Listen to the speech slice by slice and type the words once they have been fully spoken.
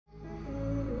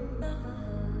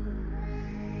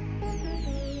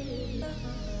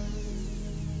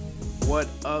What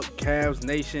up, Cavs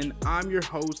Nation? I'm your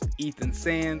host, Ethan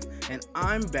Sands, and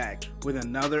I'm back with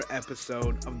another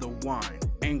episode of the Wine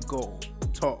and Gold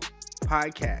Talk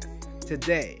podcast.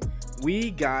 Today,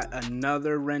 we got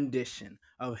another rendition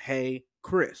of Hey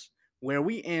Chris, where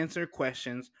we answer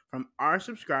questions from our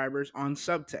subscribers on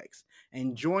Subtext.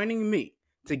 And joining me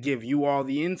to give you all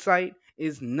the insight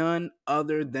is none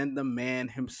other than the man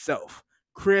himself,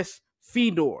 Chris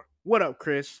Fedor. What up,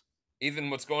 Chris? Ethan,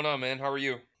 what's going on, man? How are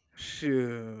you?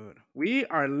 Shoot, we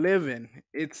are living.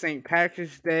 It's St.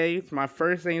 Patrick's Day. It's my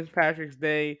first St. Patrick's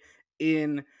Day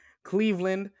in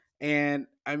Cleveland, and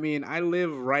I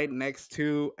live right next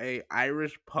to a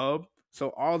Irish pub.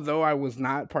 So although I was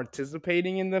not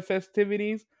participating in the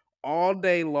festivities, all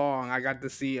day long I got to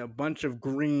see a bunch of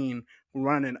green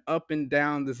running up and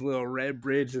down this little red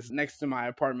bridge that's next to my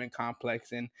apartment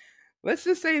complex, and let's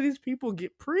just say these people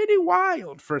get pretty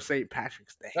wild for St.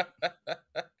 Patrick's Day.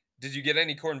 Did you get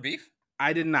any corned beef?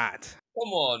 I did not.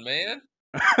 Come on, man.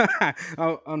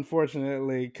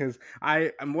 Unfortunately, because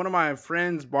I'm one of my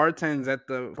friends bartends at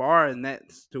the bar, and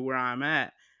that's to where I'm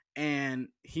at. And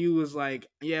he was like,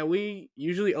 "Yeah, we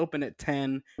usually open at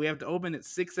 10. We have to open at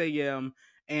 6 a.m."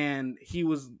 And he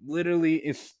was literally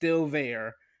is still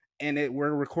there, and we're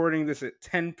recording this at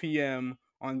 10 p.m.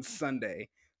 on Sunday.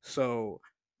 So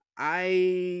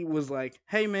I was like,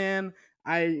 "Hey, man,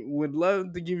 I would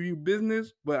love to give you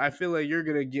business, but I feel like you're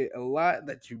gonna get a lot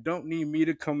that you don't need me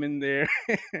to come in there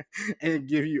and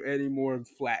give you any more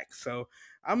flack. So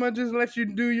I'm gonna just let you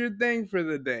do your thing for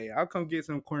the day. I'll come get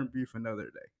some corned beef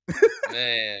another day."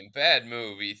 Man, bad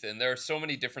move, Ethan. There are so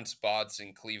many different spots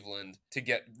in Cleveland to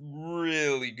get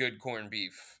really good corned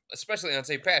beef, especially on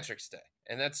St. Patrick's Day.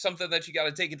 And that's something that you got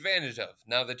to take advantage of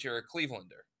now that you're a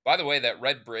Clevelander. By the way, that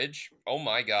red bridge, oh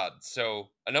my God.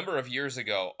 So a number of years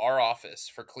ago, our office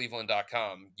for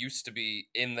cleveland.com used to be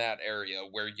in that area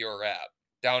where you're at,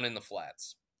 down in the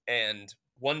flats. And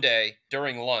one day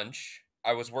during lunch,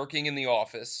 I was working in the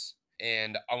office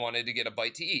and I wanted to get a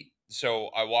bite to eat. So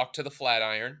I walked to the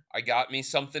Flatiron, I got me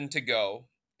something to go,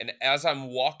 and as I'm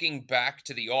walking back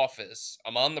to the office,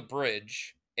 I'm on the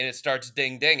bridge and it starts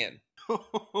ding-dinging.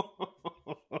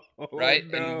 Right?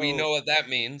 No. And we know what that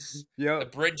means. Yep. The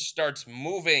bridge starts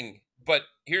moving. But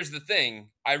here's the thing.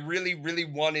 I really, really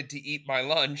wanted to eat my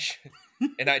lunch,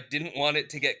 and I didn't want it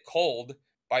to get cold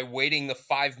by waiting the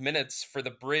 5 minutes for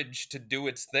the bridge to do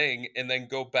its thing and then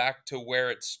go back to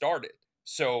where it started.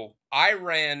 So I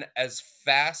ran as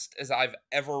fast as I've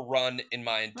ever run in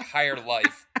my entire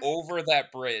life over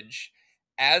that bridge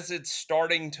as it's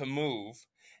starting to move.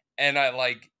 And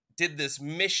I did this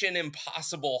Mission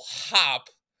Impossible hop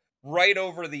right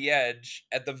over the edge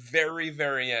at the very,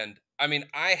 very end. I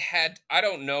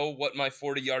don't know what my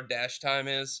 40-yard dash time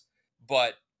is,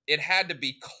 but it had to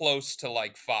be close to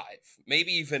 5,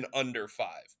 maybe even under 5,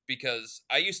 because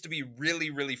I used to be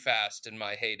really, really fast in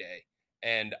my heyday.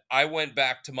 And I went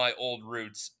back to my old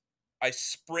roots. I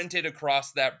sprinted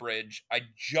across that bridge. I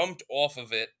jumped off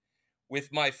of it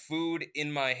with my food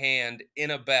in my hand in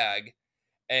a bag,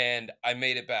 and I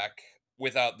made it back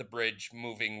without the bridge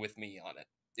moving with me on it.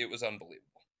 It was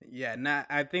unbelievable. Yeah,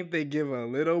 I think they give a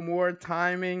little more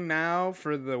timing now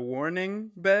for the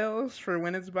warning bells for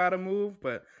when it's about to move,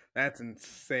 but that's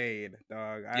insane,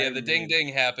 dog. Yeah, the ding-ding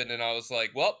happened, and I was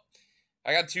like, well,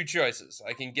 I got two choices.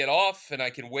 I can get off, and I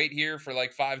can wait here for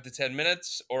 5 to 10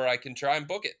 minutes, or I can try and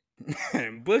book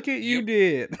it. Book it, you Yep.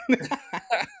 did.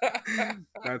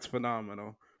 That's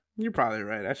phenomenal. You're probably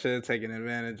right. I should have taken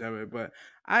advantage of it, but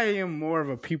I am more of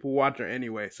a people watcher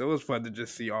anyway, so it was fun to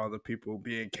just see all the people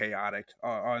being chaotic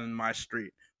on my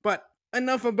street. But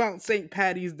enough about St.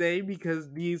 Patty's Day,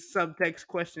 because these subtext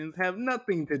questions have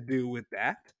nothing to do with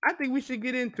that. I think we should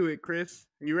get into it, Chris.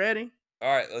 You ready?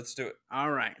 All right, let's do it.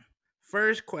 All right.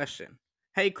 First question.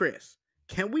 Hey, Chris.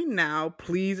 Can we now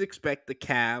please expect the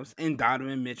Cavs and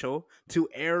Donovan Mitchell to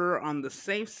err on the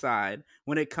safe side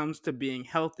when it comes to being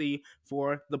healthy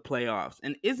for the playoffs?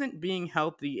 And isn't being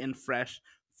healthy and fresh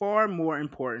far more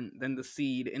important than the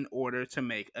seed in order to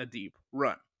make a deep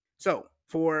run? So,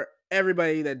 for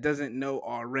everybody that doesn't know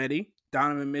already,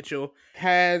 Donovan Mitchell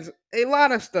has a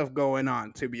lot of stuff going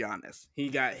on, to be honest. He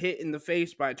got hit in the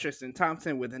face by Tristan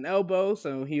Thompson with an elbow,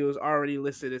 so he was already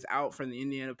listed as out from the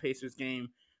Indiana Pacers game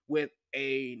with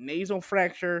a nasal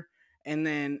fracture. And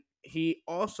then he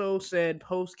also said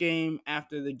post-game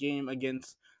after the game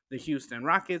against the Houston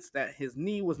Rockets that his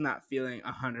knee was not feeling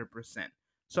 100%.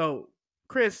 So,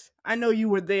 Chris, I know you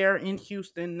were there in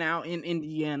Houston, now in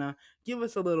Indiana. Give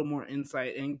us a little more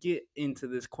insight and get into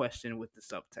this question with the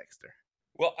subtexter.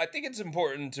 Well, I think it's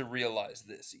important to realize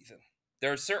this, Ethan.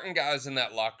 There are certain guys in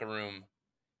that locker room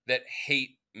that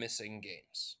hate missing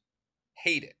games.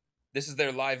 hate it. This is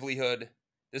their livelihood.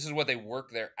 This is what they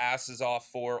work their asses off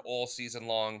for all season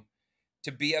long.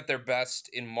 To be at their best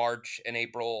in March and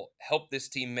April, help this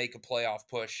team make a playoff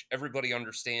push. Everybody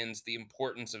understands the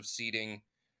importance of seeding.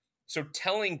 So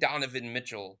telling Donovan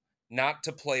Mitchell not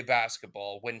to play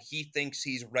basketball when he thinks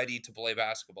he's ready to play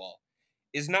basketball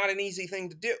is not an easy thing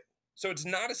to do. So it's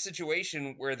not a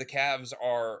situation where the Cavs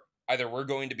are either we're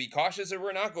going to be cautious or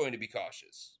we're not going to be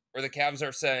cautious. Or the Cavs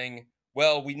are saying,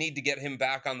 well, we need to get him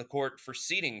back on the court for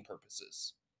seeding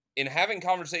purposes. In having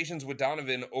conversations with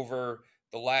Donovan over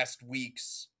the last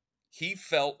weeks, he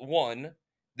felt one,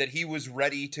 that he was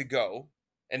ready to go,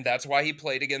 and that's why he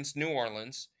played against New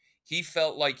Orleans. He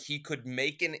felt like he could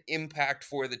make an impact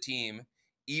for the team,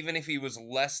 even if he was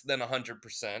less than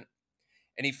 100%.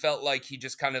 And he felt like he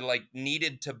just kind of like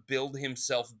needed to build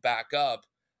himself back up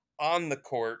on the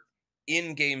court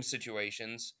in game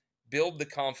situations, build the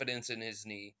confidence in his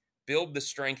knee, build the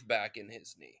strength back in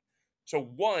his knee. So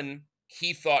one,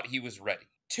 he thought he was ready.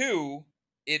 Two,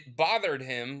 it bothered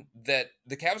him that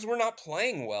the Cavs were not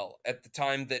playing well at the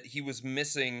time that he was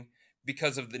missing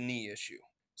because of the knee issue.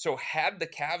 So had the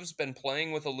Cavs been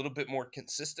playing with a little bit more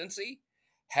consistency,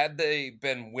 had they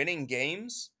been winning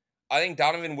games, I think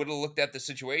Donovan would have looked at the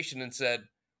situation and said,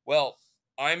 well,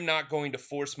 I'm not going to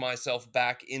force myself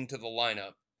back into the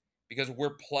lineup because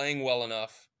we're playing well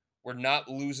enough. We're not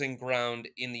losing ground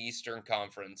in the Eastern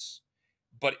Conference.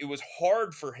 But it was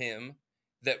hard for him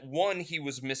that one, he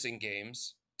was missing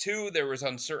games. Two, there was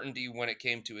uncertainty when it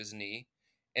came to his knee.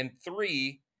 And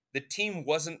three, the team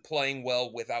wasn't playing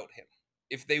well without him.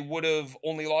 If they would have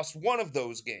only lost one of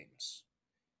those games,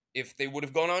 if they would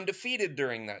have gone undefeated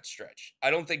during that stretch, I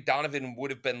don't think Donovan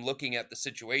would have been looking at the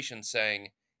situation saying,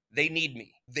 they need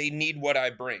me. They need what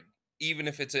I bring, even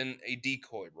if it's in a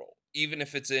decoy role, even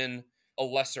if it's in a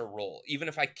lesser role, even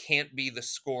if I can't be the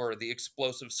scorer, the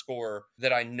explosive scorer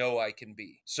that I know I can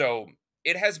be. So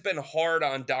it has been hard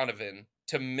on Donovan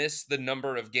to miss the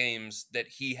number of games that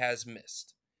he has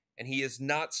missed. And he is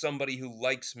not somebody who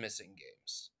likes missing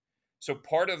games. So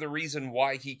part of the reason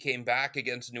why he came back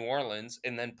against New Orleans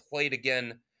and then played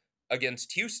again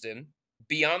against Houston,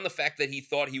 beyond the fact that he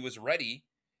thought he was ready,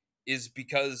 is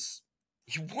because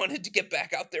he wanted to get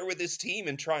back out there with his team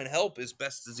and try and help as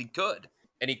best as he could.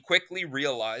 And he quickly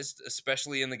realized,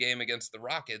 especially in the game against the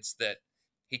Rockets, that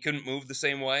he couldn't move the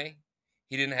same way.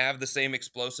 He didn't have the same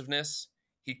explosiveness.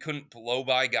 He couldn't blow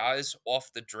by guys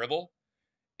off the dribble.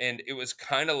 And it was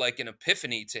kind of like an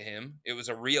epiphany to him. It was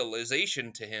a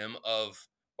realization to him of,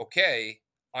 okay,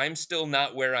 I'm still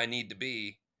not where I need to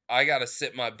be. I got to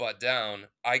sit my butt down.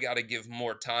 I got to give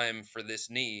more time for this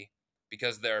knee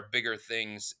because there are bigger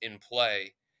things in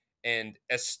play. And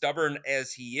as stubborn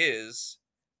as he is,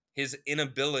 his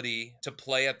inability to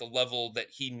play at the level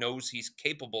that he knows he's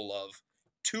capable of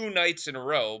 2 nights in a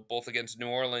row, both against New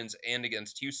Orleans and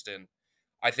against Houston,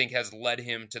 I think has led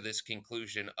him to this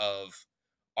conclusion of,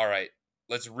 all right,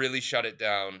 let's really shut it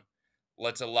down.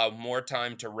 Let's allow more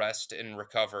time to rest and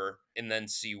recover and then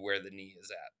see where the knee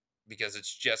is at, because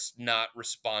it's just not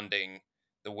responding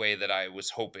the way that I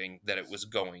was hoping that it was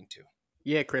going to.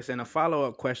 Yeah, Chris, and a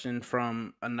follow-up question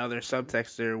from another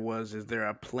subtexter was, is there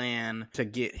a plan to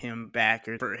get him back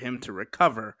or for him to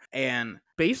recover? And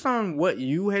based on what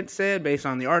you had said, based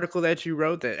on the article that you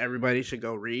wrote that everybody should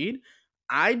go read,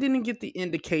 I didn't get the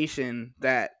indication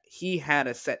that he had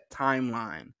a set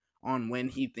timeline on when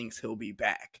he thinks he'll be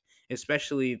back,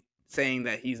 especially saying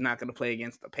that he's not going to play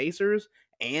against the Pacers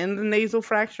and the nasal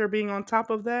fracture being on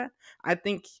top of that. I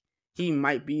think he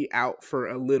might be out for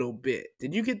a little bit.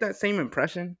 Did you get that same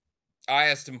impression? I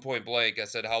asked him point blank, I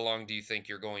said, how long do you think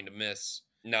you're going to miss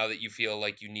now that you feel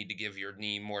like you need to give your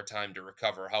knee more time to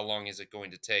recover? How long is it going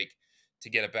to take to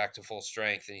get it back to full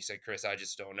strength? And he said, Chris, I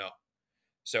just don't know.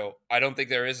 So I don't think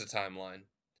there is a timeline.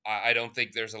 I don't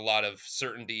think there's a lot of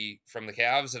certainty from the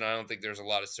Cavs, and I don't think there's a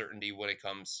lot of certainty when it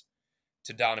comes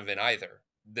to Donovan either.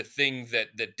 The thing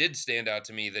that did stand out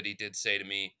to me that he did say to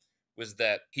me was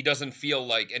that he doesn't feel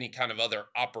like any kind of other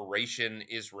operation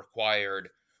is required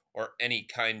or any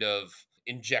kind of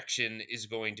injection is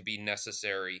going to be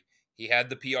necessary. He had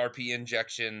the PRP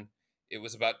injection. It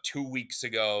was about 2 weeks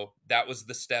ago. That was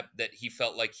the step that he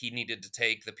felt like he needed to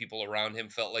take. The people around him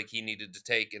felt like he needed to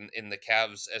take. And the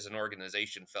Cavs as an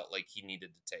organization felt like he needed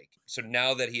to take. So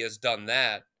now that he has done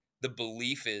that, the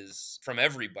belief is from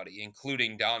everybody,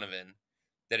 including Donovan,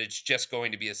 that it's just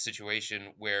going to be a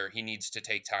situation where he needs to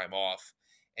take time off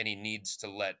and he needs to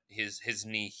let his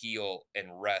knee heal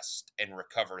and rest and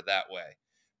recover that way.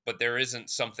 But there isn't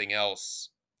something else,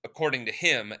 according to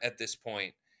him at this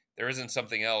point, there isn't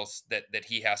something else that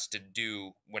he has to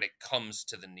do when it comes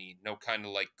to the knee. No kind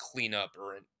of like cleanup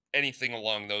or anything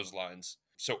along those lines.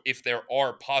 So if there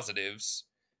are positives,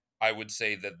 I would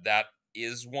say that that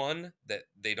is one that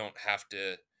they don't have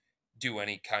to do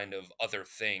any kind of other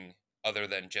thing other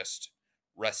than just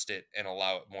rest it and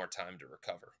allow it more time to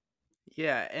recover.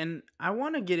 Yeah, and I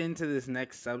want to get into this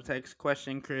next subtext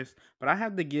question, Chris, but I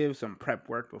have to give some prep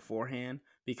work beforehand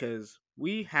because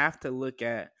we have to look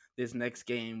at this next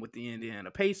game with the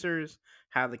Indiana Pacers,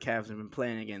 how the Cavs have been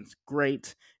playing against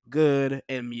great, good,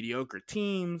 and mediocre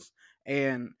teams.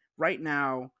 And right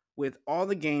now, with all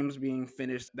the games being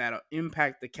finished that'll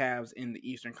impact the Cavs in the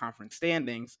Eastern Conference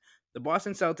standings, the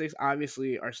Boston Celtics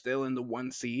obviously are still in the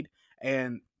 1 seed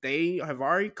and they have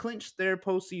already clinched their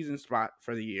postseason spot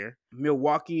for the year.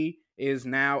 Milwaukee is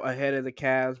now ahead of the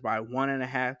Cavs by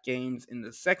 1.5 games in the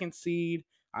 2nd seed.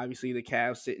 Obviously, the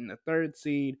Cavs sit in the 3rd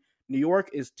seed. New York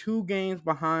is 2 games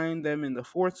behind them in the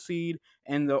 4th seed,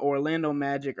 and the Orlando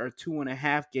Magic are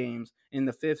 2.5 games in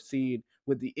the 5th seed,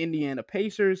 with the Indiana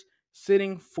Pacers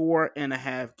sitting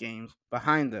 4.5 games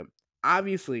behind them.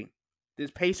 Obviously,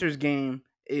 this Pacers game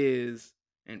is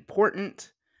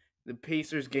important. The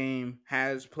Pacers game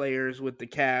has players with the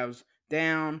Cavs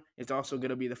down. It's also going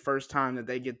to be the first time that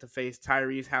they get to face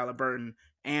Tyrese Halliburton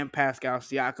and Pascal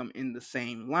Siakam in the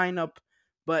same lineup.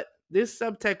 But this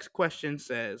subtext question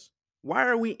says, why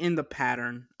are we in the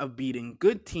pattern of beating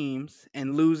good teams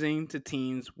and losing to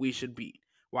teams we should beat?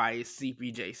 Why is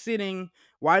CPJ sitting?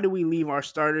 Why do we leave our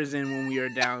starters in when we are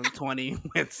down 20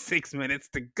 with 6 minutes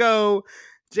to go?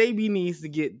 JB needs to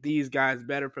get these guys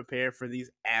better prepared for these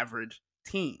average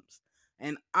teams.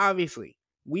 And obviously,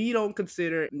 we don't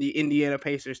consider the Indiana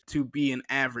Pacers to be an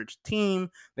average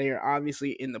team. They are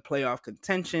obviously in the playoff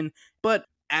contention. But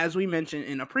as we mentioned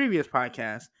in a previous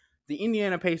podcast, the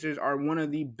Indiana Pacers are one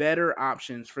of the better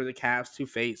options for the Cavs to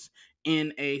face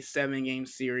in a 7-game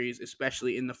series,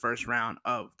 especially in the first round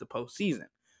of the postseason.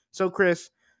 So, Chris,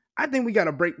 I think we got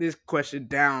to break this question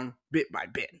down bit by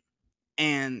bit.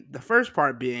 And the first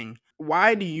part being,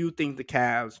 why do you think the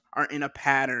Cavs are in a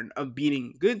pattern of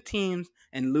beating good teams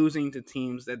and losing to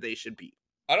teams that they should beat?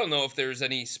 I don't know if there's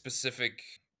any specific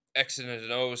X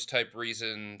and O's type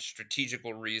reason,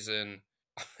 strategical reason.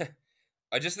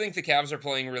 I just think the Cavs are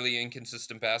playing really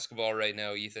inconsistent basketball right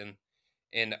now, Ethan.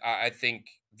 And I think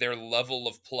their level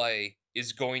of play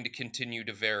is going to continue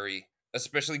to vary,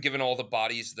 especially given all the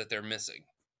bodies that they're missing.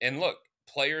 And look,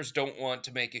 players don't want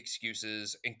to make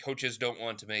excuses, and coaches don't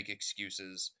want to make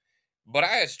excuses. But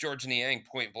I asked George Niang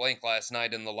point blank last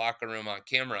night in the locker room on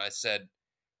camera. I said,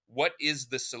 what is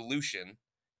the solution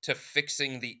to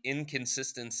fixing the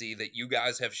inconsistency that you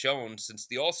guys have shown since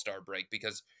the All-Star break?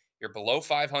 Because you're below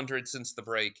 500 since the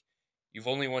break. You've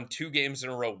only won 2 games in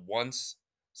a row once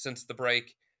since the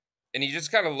break. And he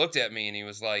just kind of looked at me and he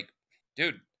was like,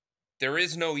 dude, there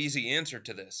is no easy answer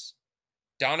to this.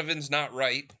 Donovan's not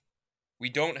right. We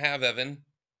don't have Evan.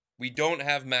 We don't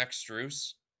have Max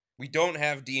Strus. We don't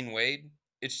have Dean Wade.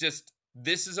 It's just,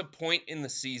 this is a point in the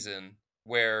season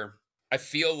where I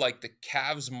feel like the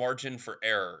Cavs' margin for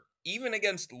error, even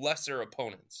against lesser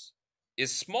opponents,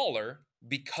 is smaller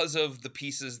because of the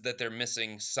pieces that they're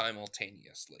missing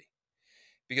simultaneously.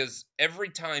 Because every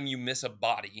time you miss a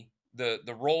body, the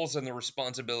roles and the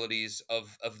responsibilities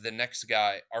of the next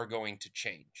guy are going to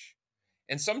change.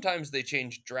 And sometimes they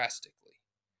change drastically.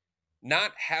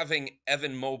 Not having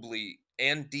Evan Mobley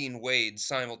and Dean Wade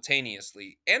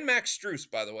simultaneously, and Max Strus,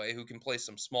 by the way, who can play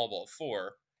some small ball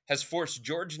 4, has forced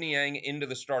George Niang into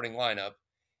the starting lineup,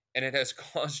 and it has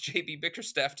caused JB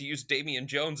Bickerstaff to use Damian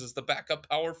Jones as the backup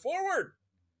power forward.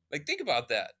 Like, think about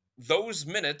that. Those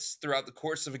minutes throughout the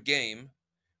course of a game,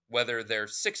 whether they're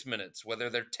 6 minutes, whether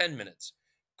they're 10 minutes,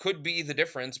 could be the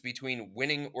difference between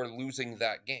winning or losing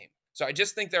that game. So I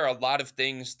just think there are a lot of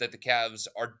things that the Cavs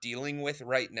are dealing with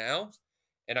right now,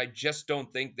 and I just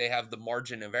don't think they have the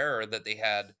margin of error that they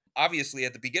had, obviously,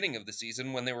 at the beginning of the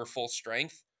season when they were full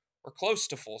strength or close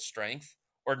to full strength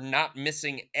or not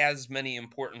missing as many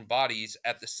important bodies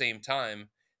at the same time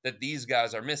that these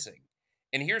guys are missing.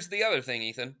 And here's the other thing,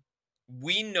 Ethan.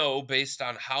 We know, based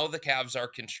on how the Cavs are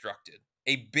constructed,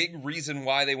 a big reason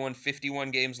why they won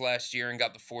 51 games last year and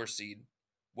got the 4 seed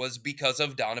was because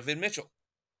of Donovan Mitchell.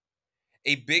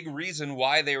 A big reason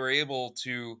why they were able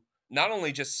to not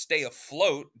only just stay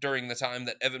afloat during the time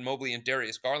that Evan Mobley and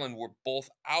Darius Garland were both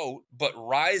out, but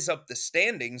rise up the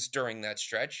standings during that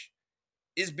stretch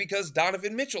is because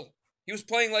Donovan Mitchell. He was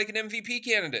playing like an MVP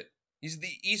candidate. He's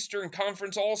the Eastern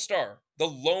Conference All-Star, the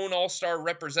lone All-Star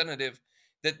representative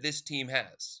that this team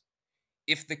has.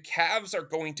 If the Cavs are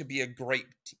going to be a great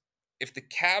team, if the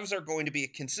Cavs are going to be a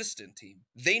consistent team,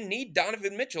 they need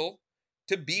Donovan Mitchell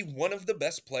to be one of the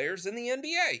best players in the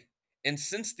NBA. And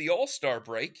since the All-Star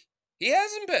break, He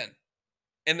hasn't been.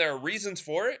 And there are reasons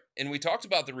for it, and we talked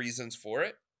about the reasons for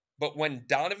it. But when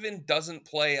Donovan doesn't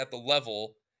play at the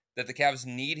level that the Cavs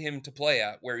need him to play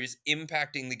at, where he's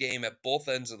impacting the game at both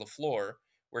ends of the floor,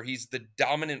 where he's the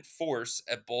dominant force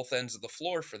at both ends of the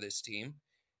floor for this team,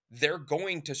 they're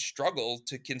going to struggle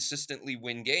to consistently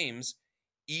win games,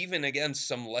 even against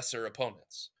some lesser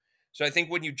opponents. So I think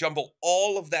when you jumble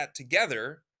all of that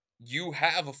together, you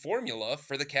have a formula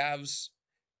for the Cavs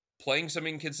playing some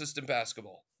inconsistent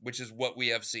basketball, which is what we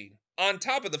have seen. On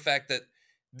top of the fact that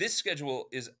this schedule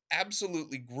is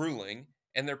absolutely grueling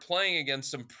and they're playing against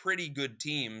some pretty good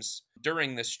teams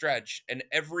during this stretch, and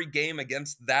every game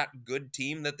against that good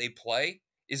team that they play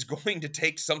is going to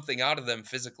take something out of them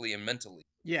physically and mentally.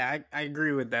 Yeah, I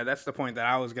agree with that. That's the point that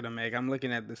I was gonna make. I'm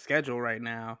looking at the schedule right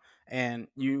now, and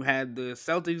you had the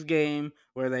Celtics game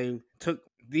where they took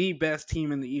the best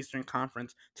team in the Eastern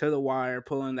Conference to the wire,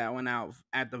 pulling that one out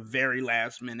at the very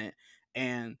last minute.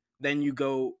 And then you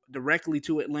go directly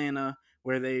to Atlanta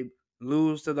where they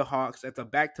lose to the Hawks. That's a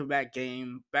back-to-back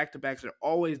game. Back-to-backs are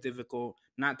always difficult,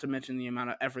 not to mention the amount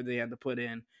of effort they had to put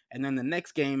in. And then the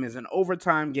next game is an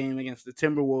overtime game against the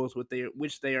Timberwolves,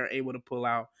 which they are able to pull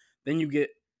out. Then you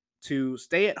get to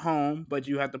stay at home, but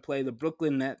you have to play the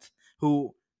Brooklyn Nets,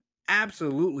 who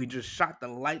absolutely just shot the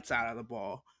lights out of the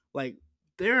ball. Like,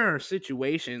 there are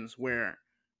situations where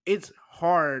it's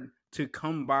hard to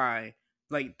come by,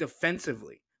 like,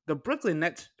 defensively. The Brooklyn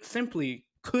Nets simply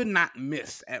could not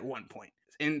miss at one point.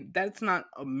 And that's not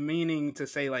a meaning to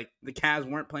say, like, the Cavs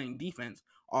weren't playing defense,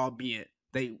 albeit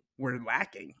they were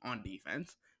lacking on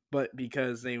defense, but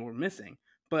because they were missing.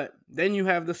 But then you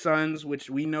have the Suns, which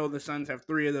we know the Suns have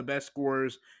three of the best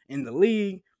scorers in the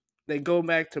league. They go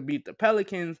back to beat the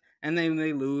Pelicans, and then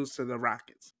they lose to the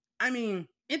Rockets. I mean,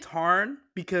 it's hard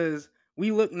because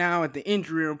we look now at the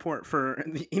injury report for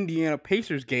the Indiana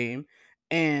Pacers game,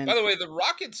 By and the way, the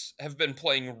Rockets have been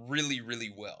playing really,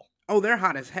 really well. oh, they're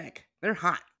hot as heck. They're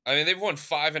hot. I mean, they've won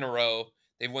 5 in a row.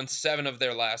 They've won 7 of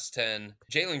their last 10.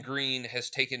 Jalen Green has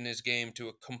taken his game to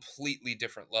a completely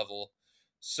different level.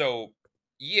 So,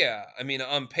 yeah, I mean,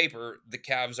 on paper, the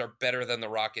Cavs are better than the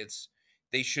Rockets.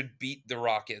 They should beat the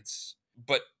Rockets.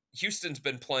 But Houston's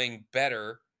been playing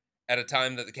better at a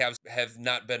time that the Cavs have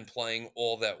not been playing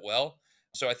all that well.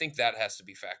 So I think that has to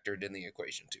be factored in the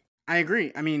equation too. I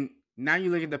agree. I mean, now you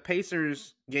look at the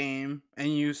Pacers game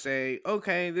and you say,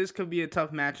 okay, this could be a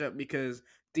tough matchup because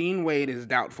Dean Wade is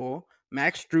doubtful,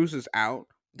 Max Strus is out,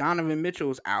 Donovan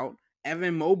Mitchell is out,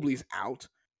 Evan Mobley's out,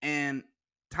 and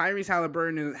Tyrese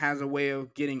Halliburton has a way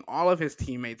of getting all of his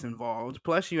teammates involved.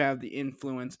 Plus, you have the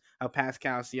influence of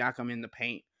Pascal Siakam in the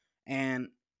paint. And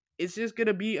it's just going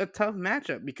to be a tough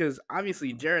matchup because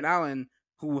obviously Jared Allen,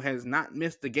 who has not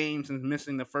missed the game since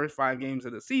missing the first 5 games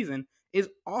of the season, is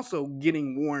also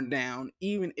getting worn down,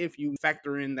 even if you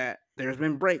factor in that there's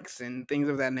been breaks and things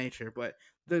of that nature. But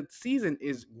the season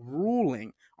is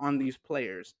grueling on these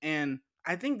players. And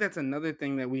I think that's another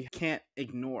thing that we can't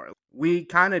ignore. We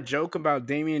kind of joke about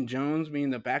Damian Jones being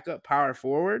the backup power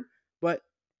forward, but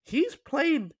he's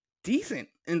played decent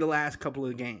in the last couple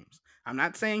of games. I'm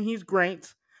not saying he's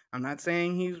great. I'm not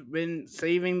saying he's been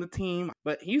saving the team,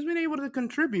 but he's been able to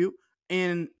contribute.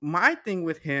 And my thing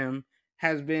with him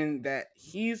has been that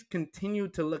he's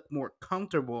continued to look more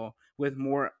comfortable with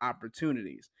more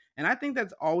opportunities. And I think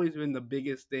that's always been the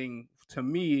biggest thing to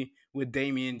me with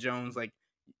Damian Jones. Like,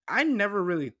 I never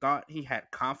really thought he had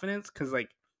confidence because, like,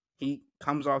 he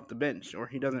comes off the bench or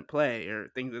he doesn't play or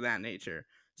things of that nature.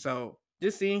 So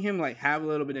just seeing him like have a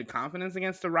little bit of confidence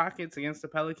against the Rockets, against the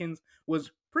Pelicans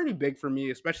was pretty big for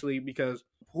me, especially because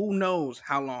who knows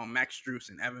how long Max Strus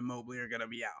and Evan Mobley are going to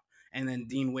be out. And then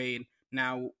Dean Wade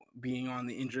now being on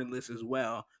the injured list as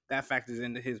well, that factors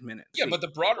into his minutes. Yeah, but the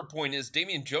broader point is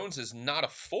Damian Jones is not a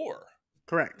 4.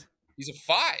 Correct. He's a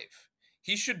 5.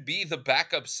 He should be the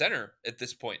backup center at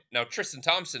this point. Now, Tristan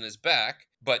Thompson is back,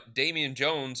 but Damian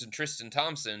Jones and Tristan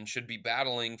Thompson should be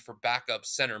battling for backup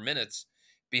center minutes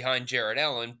behind Jared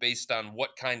Allen based on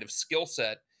what kind of skill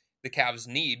set the Cavs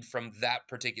need from that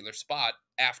particular spot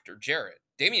after Jared.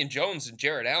 Damian Jones and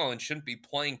Jared Allen shouldn't be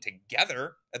playing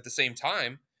together at the same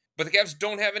time, but the Cavs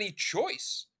don't have any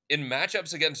choice. In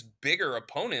matchups against bigger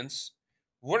opponents,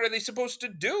 what are they supposed to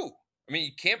do? I mean,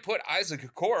 you can't put Isaac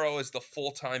Okoro as the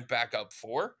full-time backup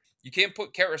 4. You can't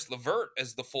put Karis LeVert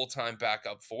as the full-time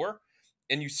backup 4.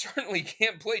 And you certainly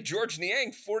can't play George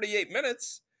Niang 48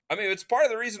 minutes. I mean, it's part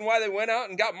of the reason why they went out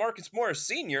and got Marcus Morris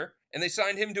Sr. and they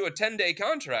signed him to a 10-day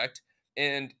contract.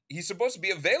 And he's supposed to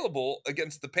be available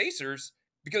against the Pacers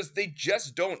because they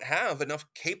just don't have enough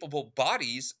capable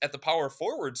bodies at the power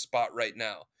forward spot right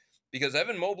now. Because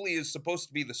Evan Mobley is supposed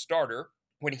to be the starter.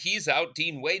 When he's out,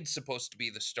 Dean Wade's supposed to be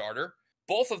the starter.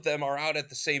 Both of them are out at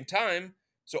the same time.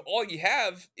 So all you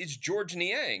have is George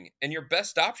Niang, and your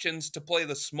best options to play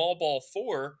the small ball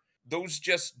four, those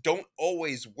just don't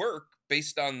always work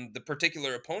based on the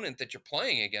particular opponent that you're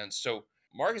playing against. So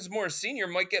Marcus Morris Sr.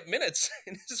 might get minutes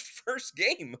in his first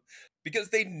game because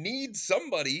they need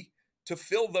somebody to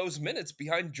fill those minutes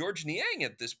behind George Niang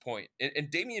at this point. And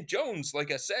Damian Jones,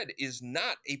 like I said, is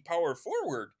not a power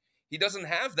forward. He doesn't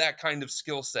have that kind of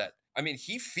skill set. I mean,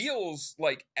 he feels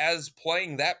like as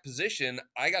playing that position,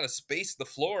 I got to space the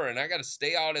floor and I got to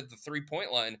stay out at the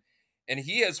 3-point line. And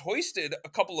he has hoisted a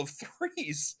couple of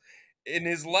threes in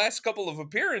his last couple of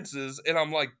appearances. And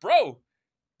I'm like, bro,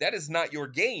 that is not your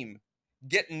game.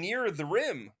 Get near the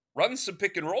rim, run some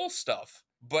pick and roll stuff.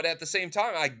 But at the same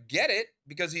time, I get it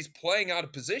because he's playing out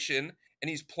of position and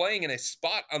he's playing in a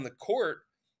spot on the court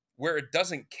where it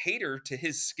doesn't cater to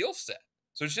his skill set.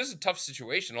 So it's just a tough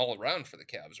situation all around for the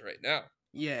Cavs right now.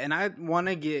 Yeah, and I want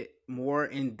to get more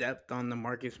in depth on the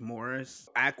Marcus Morris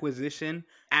acquisition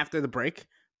after the break.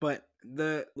 But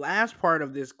the last part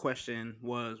of this question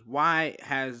was, why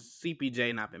has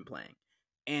CPJ not been playing?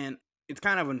 And it's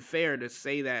kind of unfair to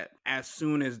say that as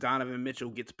soon as Donovan Mitchell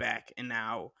gets back and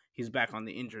now he's back on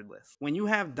the injured list. When you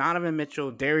have Donovan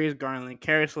Mitchell, Darius Garland,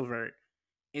 Karis LeVert,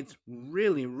 it's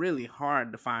really, really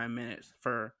hard to find minutes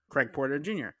for Craig Porter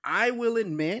Jr. I will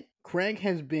admit, Craig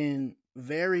has been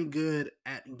very good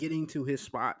at getting to his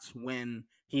spots when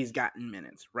he's gotten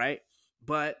minutes, right?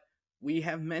 But we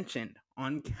have mentioned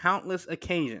on countless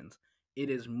occasions, it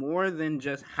is more than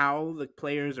just how the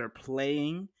players are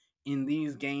playing in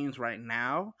these games right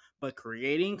now, but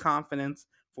creating confidence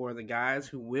for the guys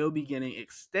who will be getting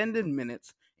extended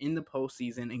minutes in the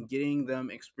postseason and getting them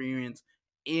experience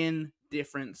in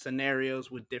different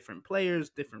scenarios with different players,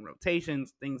 different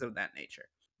rotations, things of that nature.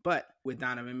 But with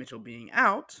Donovan Mitchell being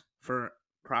out for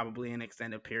probably an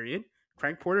extended period,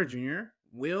 Craig Porter Jr.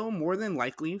 will more than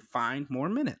likely find more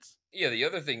minutes. Yeah, the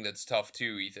other thing that's tough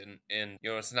too, Ethan, and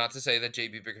it's not to say that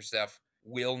JB Bickerstaff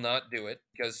will not do it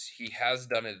because he has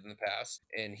done it in the past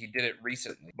and he did it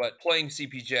recently. But playing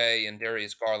CPJ and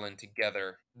Darius Garland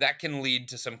together, that can lead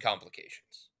to some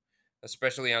complications,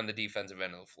 especially on the defensive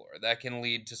end of the floor. That can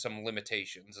lead to some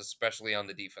limitations, especially on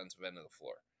the defensive end of the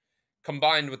floor.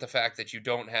 Combined with the fact that you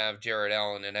don't have Jared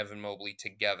Allen and Evan Mobley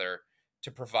together to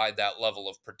provide that level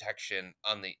of protection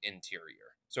on the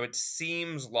interior. So it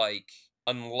seems like,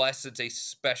 unless it's a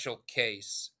special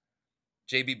case,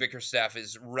 JB Bickerstaff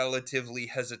is relatively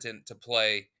hesitant to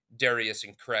play Darius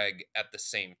and Craig at the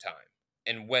same time.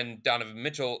 And when Donovan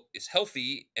Mitchell is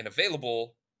healthy and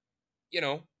available, you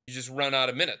just run out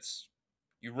of minutes.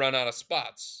 You run out of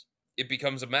spots. It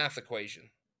becomes a math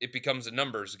equation. It becomes a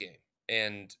numbers game.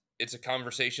 And it's a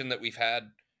conversation that we've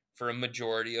had for a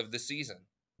majority of the season.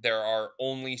 There are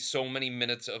only so many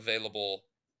minutes available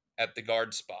at the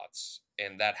guard spots,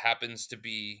 and that happens to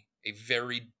be a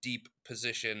very deep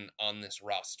position on this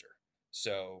roster.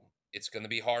 So it's going to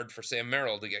be hard for Sam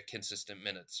Merrill to get consistent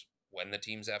minutes when the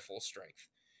team's at full strength.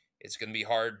 It's going to be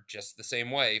hard just the same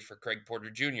way for Craig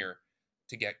Porter Jr.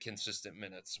 to get consistent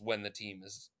minutes when the team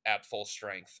is at full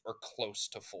strength or close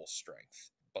to full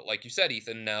strength. But like you said,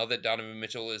 Ethan, now that Donovan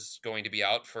Mitchell is going to be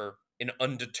out for an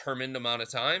undetermined amount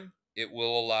of time, it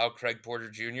will allow Craig Porter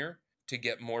Jr. to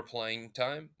get more playing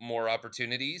time, more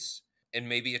opportunities, and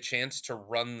maybe a chance to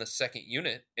run the second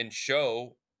unit and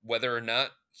show whether or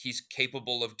not he's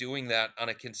capable of doing that on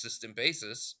a consistent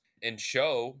basis and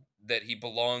show that he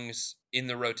belongs in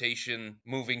the rotation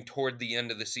moving toward the end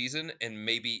of the season and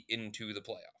maybe into the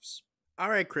playoffs. All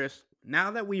right, Chris, now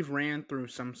that we've ran through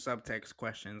some subtext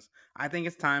questions, I think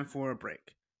it's time for a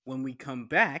break. When we come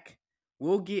back,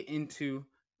 we'll get into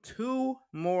 2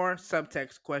 more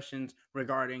subtext questions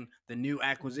regarding the new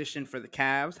acquisition for the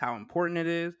Cavs, how important it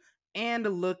is, and a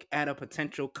look at a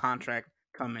potential contract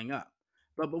coming up.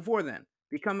 But before then,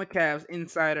 become a Cavs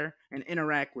insider and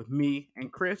interact with me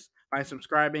and Chris by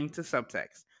subscribing to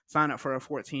Subtext. Sign up for a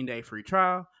 14-day free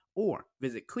trial or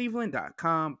visit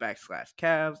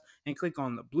cleveland.com/Cavs and click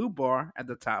on the blue bar at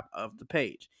the top of the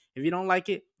page. If you don't like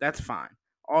it, that's fine.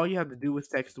 All you have to do is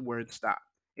text the word STOP.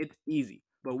 It's easy,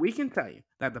 but we can tell you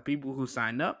that the people who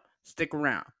sign up stick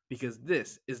around because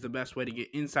this is the best way to get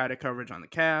insider coverage on the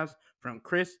Cavs from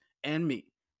Chris and me.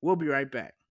 We'll be right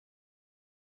back.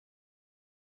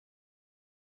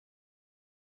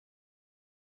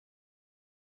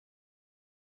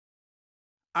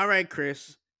 All right,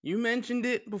 Chris, you mentioned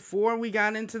it before we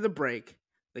got into the break.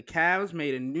 The Cavs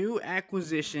made a new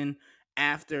acquisition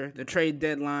after the trade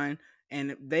deadline,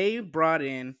 and they brought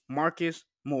in Marcus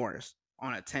Morris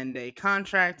on a 10-day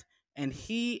contract and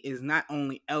he is not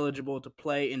only eligible to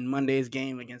play in Monday's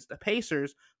game against the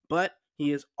Pacers, but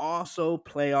he is also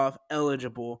playoff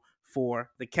eligible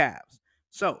for the Cavs.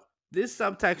 So, this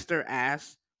subtexter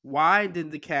asks, why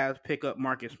did the Cavs pick up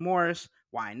Marcus Morris?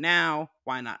 Why now?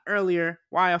 Why not earlier?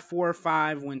 Why a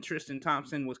 4-5 when Tristan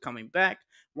Thompson was coming back?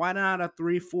 Why not a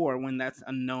 3-4 when that's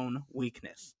a known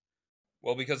weakness?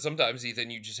 Well, because sometimes,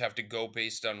 Ethan, you just have to go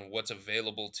based on what's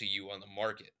available to you on the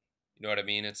market. You know what I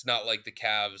mean? It's not like the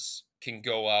Cavs can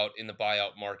go out in the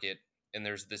buyout market and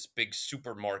there's this big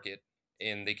supermarket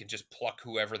and they can just pluck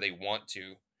whoever they want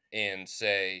to and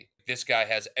say, this guy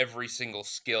has every single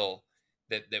skill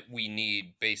that we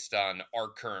need based on our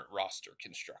current roster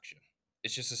construction.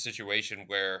 It's just a situation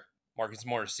where Marcus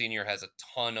Morris Sr. has a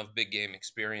ton of big game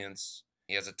experience.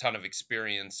 He has a ton of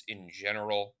experience in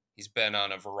general. He's been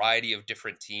on a variety of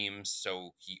different teams,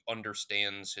 so he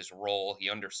understands his role. He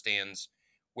understands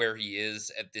where he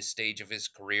is at this stage of his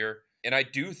career. And I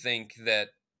do think that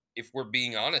if we're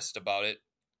being honest about it,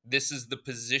 this is the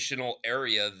positional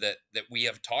area that we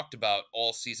have talked about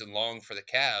all season long for the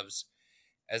Cavs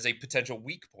as a potential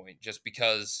weak point, just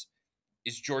because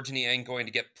is Georges Niang going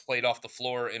to get played off the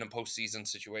floor in a postseason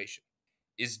situation?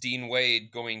 Is Dean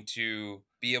Wade going to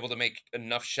be able to make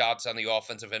enough shots on the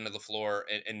offensive end of the floor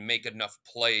and make enough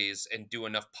plays and do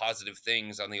enough positive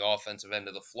things on the offensive end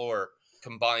of the floor,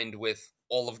 combined with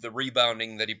all of the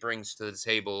rebounding that he brings to the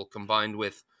table, combined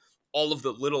with all of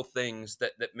the little things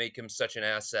that make him such an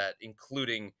asset,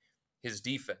 including his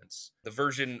defense? The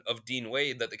version of Dean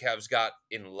Wade that the Cavs got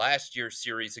in last year's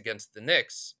series against the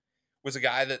Knicks was a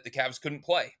guy that the Cavs couldn't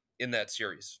play in that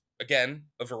series. Again,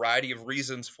 a variety of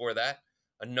reasons for that,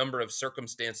 a number of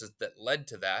circumstances that led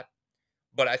to that.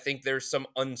 But I think there's some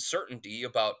uncertainty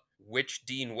about which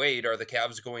Dean Wade are the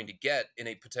Cavs going to get in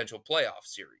a potential playoff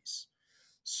series.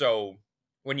 So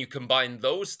when you combine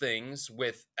those things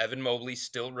with Evan Mobley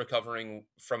still recovering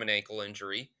from an ankle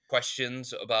injury,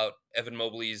 questions about Evan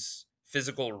Mobley's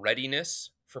physical readiness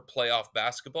for playoff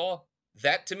basketball,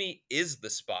 that to me is the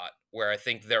spot where I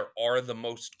think there are the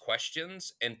most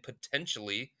questions and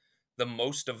potentially the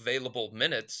most available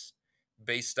minutes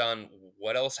based on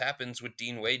what else happens with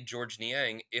Dean Wade, Georges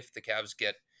Niang, if the Cavs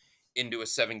get into a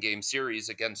 7-game series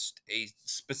against a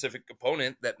specific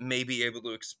opponent that may be able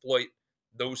to exploit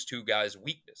those two guys'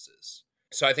 weaknesses.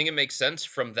 So I think it makes sense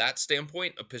from that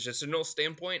standpoint, a positional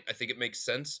standpoint. I think it makes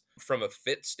sense from a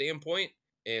fit standpoint.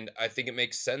 And I think it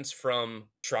makes sense from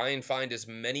try and find as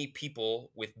many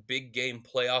people with big game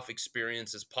playoff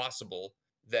experience as possible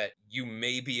that you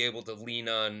may be able to lean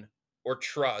on or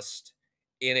trust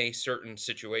in a certain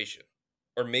situation.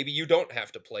 Or maybe you don't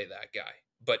have to play that guy,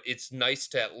 but it's nice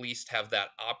to at least have that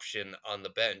option on the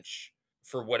bench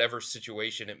for whatever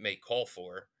situation it may call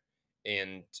for.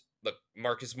 And look,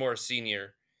 Marcus Morris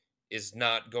Sr. is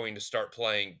not going to start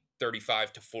playing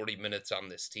 35 to 40 minutes on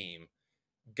this team.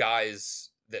 Guys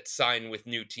that sign with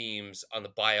new teams on the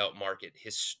buyout market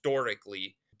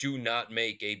historically do not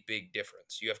make a big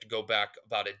difference. You have to go back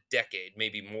about a decade,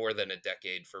 maybe more than a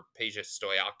decade, for Peja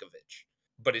Stojakovic.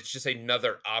 But it's just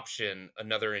another option,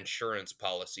 another insurance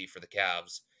policy for the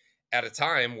Cavs at a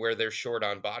time where they're short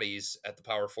on bodies at the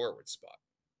power forward spot.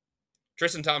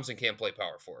 Tristan Thompson can't play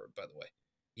power forward, by the way.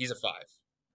 He's a 5.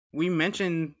 We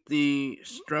mentioned the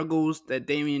struggles that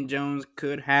Damian Jones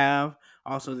could have,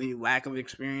 also the lack of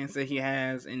experience that he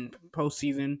has in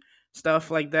postseason stuff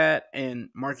like that, and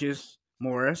Marcus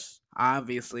Morris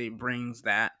obviously brings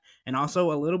that, and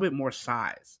also a little bit more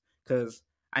size, because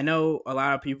I know a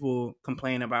lot of people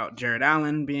complain about Jared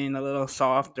Allen being a little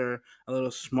softer, a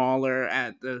little smaller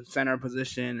at the center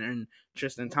position, and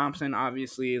Tristan Thompson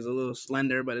obviously is a little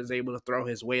slender but is able to throw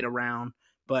his weight around.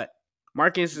 But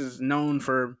Marcus is known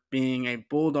for being a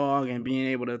bulldog and being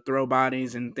able to throw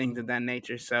bodies and things of that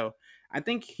nature. So I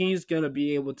think he's going to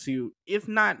be able to, if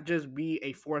not just be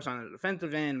a force on the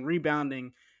defensive end,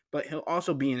 rebounding, but he'll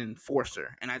also be an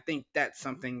enforcer. And I think that's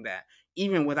something that,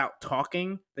 even without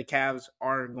talking, the Cavs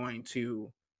are going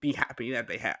to be happy that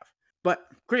they have. But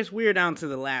Chris, we're down to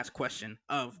the last question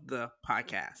of the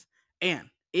podcast. And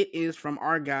it is from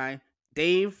our guy,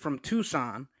 Dave from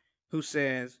Tucson, who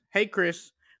says, "Hey,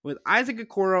 Chris, with Isaac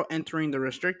Okoro entering the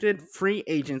restricted free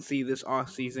agency this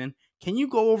offseason, can you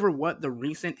go over what the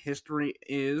recent history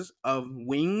is of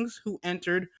wings who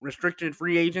entered restricted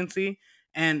free agency?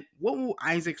 And what will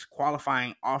Isaac's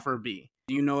qualifying offer be?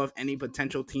 Do you know of any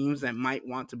potential teams that might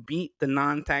want to beat the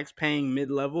non-tax paying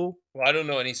mid-level?" Well, I don't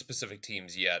know any specific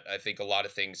teams yet. I think a lot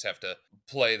of things have to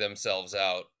play themselves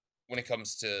out when it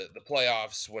comes to the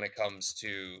playoffs, when it comes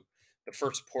to the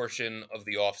first portion of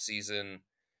the offseason.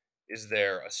 Is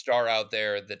there a star out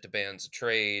there that demands a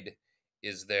trade?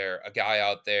 Is there a guy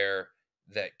out there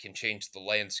that can change the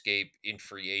landscape in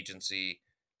free agency?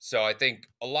 So I think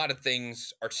a lot of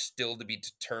things are still to be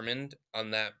determined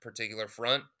on that particular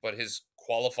front, but his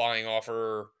qualifying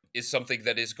offer is something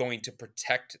that is going to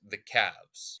protect the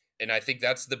Cavs. And I think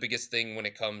that's the biggest thing when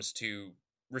it comes to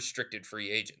restricted free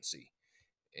agency.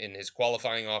 And his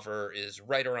qualifying offer is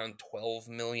right around $12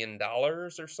 million or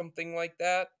something like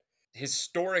that.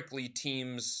 Historically,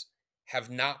 teams have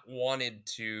not wanted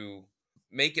to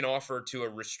make an offer to a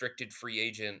restricted free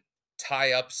agent,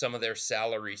 tie up some of their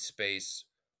salary space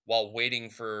while waiting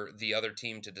for the other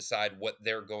team to decide what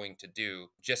they're going to do,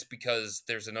 just because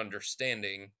there's an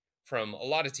understanding from a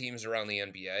lot of teams around the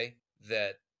NBA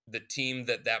that the team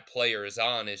that that player is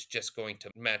on is just going to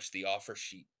match the offer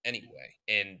sheet anyway.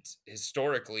 And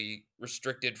historically,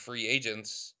 restricted free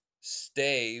agents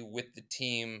stay with the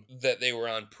team that they were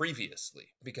on previously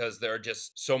because there are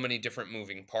just so many different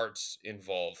moving parts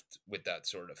involved with that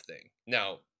sort of thing.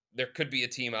 Now, there could be a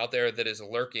team out there that is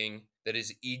lurking, that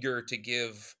is eager to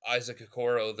give Isaac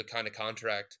Okoro the kind of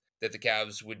contract that the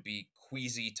Cavs would be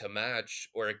queasy to match,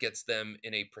 or it gets them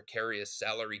in a precarious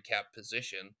salary cap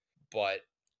position. But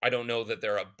I don't know that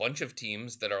there are a bunch of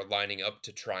teams that are lining up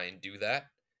to try and do that.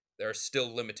 There are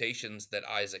still limitations that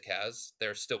Isaac has. There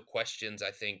are still questions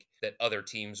I think that other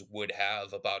teams would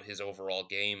have about his overall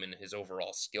game and his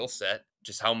overall skill set.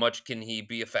 Just how much can he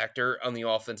be a factor on the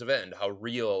offensive end? How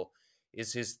real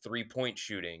is his 3-point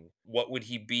shooting? What would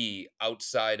he be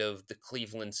outside of the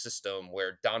Cleveland system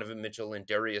where Donovan Mitchell and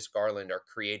Darius Garland are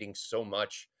creating so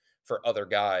much for other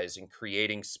guys and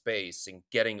creating space and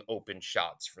getting open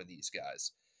shots for these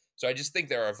guys? So I just think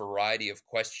there are a variety of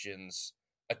questions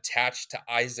attached to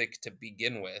Isaac to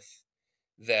begin with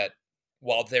that,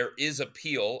 while there is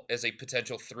appeal as a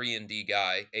potential 3-and-D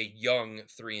guy, a young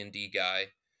 3-and-D guy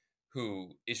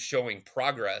who is showing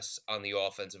progress on the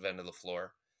offensive end of the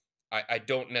floor, I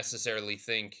don't necessarily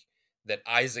think that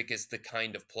Isaac is the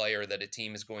kind of player that a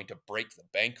team is going to break the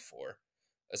bank for,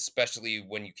 especially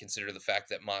when you consider the fact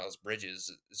that Miles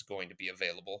Bridges is going to be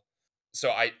available.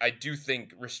 So I do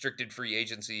think restricted free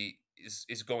agency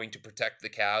is going to protect the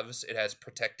Cavs. It has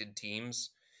protected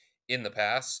teams in the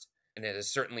past, and it has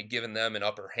certainly given them an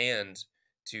upper hand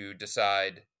to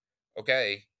decide,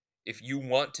 okay, if you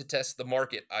want to test the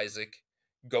market, Isaac,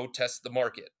 go test the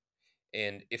market.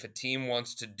 And if a team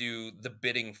wants to do the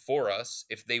bidding for us,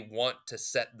 if they want to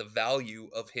set the value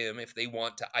of him, if they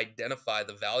want to identify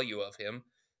the value of him,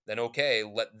 then okay,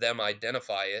 let them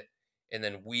identify it. And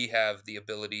then we have the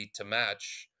ability to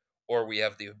match, or we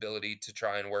have the ability to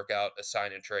try and work out a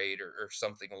sign and trade or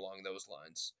something along those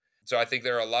lines. So I think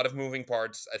there are a lot of moving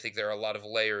parts. I think there are a lot of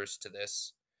layers to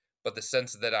this. But the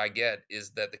sense that I get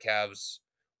is that the Cavs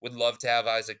would love to have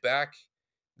Isaac back.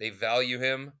 They value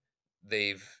him.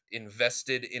 They've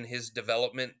invested in his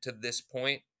development to this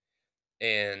point,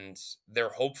 and they're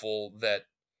hopeful that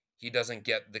he doesn't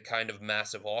get the kind of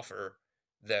massive offer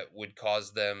that would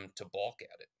cause them to balk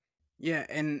at it. Yeah,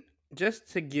 and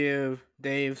just to give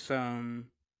Dave some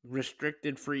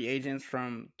restricted free agents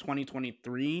from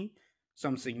 2023,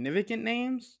 some significant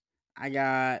names, I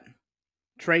got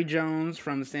Trey Jones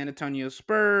from the San Antonio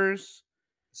Spurs.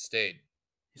 Stayed.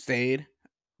 Stayed.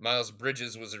 Miles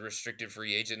Bridges was a restricted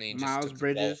free agent, and he just Miles took the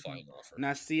Bridges. qualifying offer.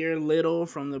 Nasir Little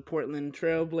from the Portland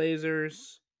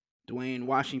Trailblazers. Dwayne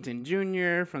Washington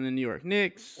Jr. from the New York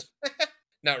Knicks.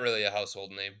 Not really a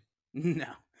household name. No.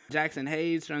 Jackson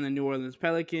Hayes from the New Orleans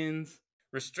Pelicans.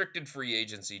 Restricted free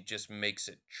agency just makes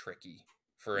it tricky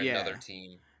for another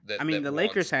team. The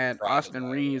Lakers had Austin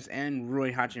Reeves and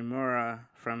Rui Hachimura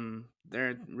from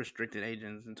their restricted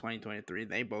agents in 2023.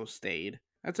 They both stayed.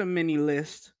 That's a mini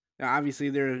list. Now, obviously,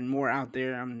 there's more out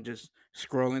there. I'm just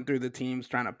scrolling through the teams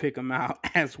trying to pick them out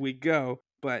as we go.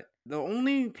 But the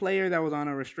only player that was on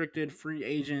a restricted free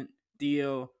agent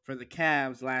deal for the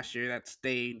Cavs last year that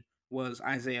stayed was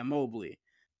Isaiah Mobley.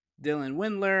 Dylan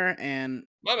Windler and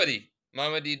Mamadi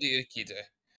Diakite.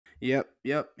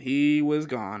 Yep. He was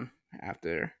gone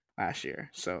after last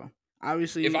year. So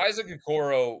obviously, if Isaac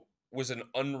Okoro was an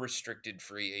unrestricted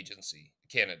free agency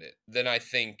candidate, then I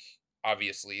think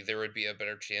obviously there would be a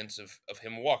better chance of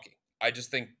him walking. I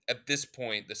just think at this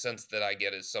point, the sense that I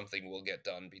get is something will get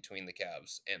done between the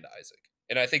Cavs and Isaac.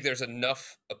 And I think there's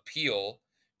enough appeal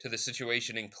to the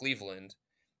situation in Cleveland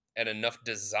and enough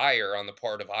desire on the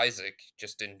part of Isaac,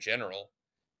 just in general,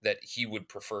 that he would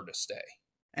prefer to stay.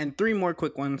 And three more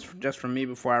quick ones just from me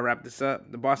before I wrap this up.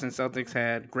 The Boston Celtics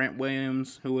had Grant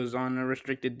Williams, who was on a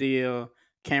restricted deal,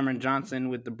 Cameron Johnson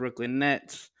with the Brooklyn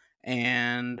Nets,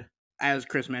 and as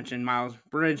Chris mentioned, Miles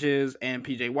Bridges and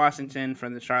PJ Washington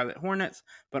from the Charlotte Hornets,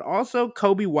 but also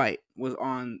Kobe White was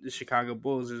on the Chicago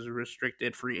Bulls'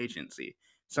 restricted free agency.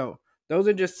 So those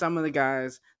are just some of the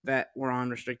guys that were on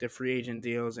restricted free agent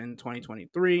deals in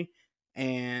 2023.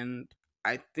 And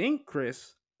I think,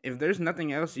 Chris, if there's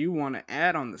nothing else you want to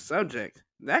add on the subject,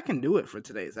 that can do it for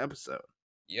today's episode.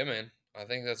 Yeah, man. I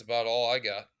think that's about all I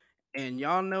got. And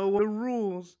y'all know the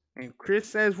rules. And Chris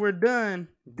says we're done,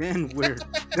 then we're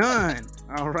done.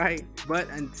 All right. But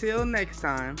until next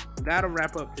time, that'll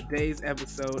wrap up today's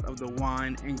episode of the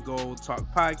Wine and Gold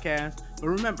Talk podcast. But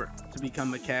remember to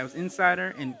become a Cavs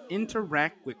insider and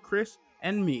interact with Chris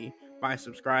and me by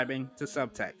subscribing to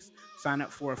Subtext. Sign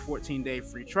up for a 14-day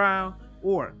free trial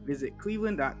or visit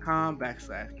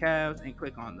cleveland.com/Cavs and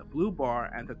click on the blue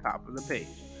bar at the top of the page.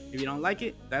 If you don't like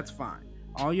it, that's fine.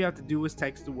 All you have to do is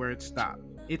text the word STOP.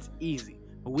 It's easy,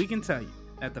 but we can tell you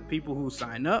that the people who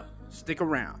sign up stick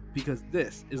around because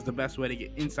this is the best way to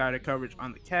get insider coverage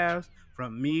on the Cavs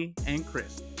from me and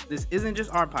Chris. This isn't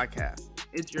just our podcast,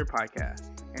 it's your podcast.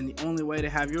 And the only way to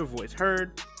have your voice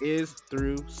heard is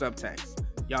through Subtext.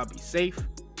 Y'all be safe.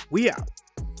 We out.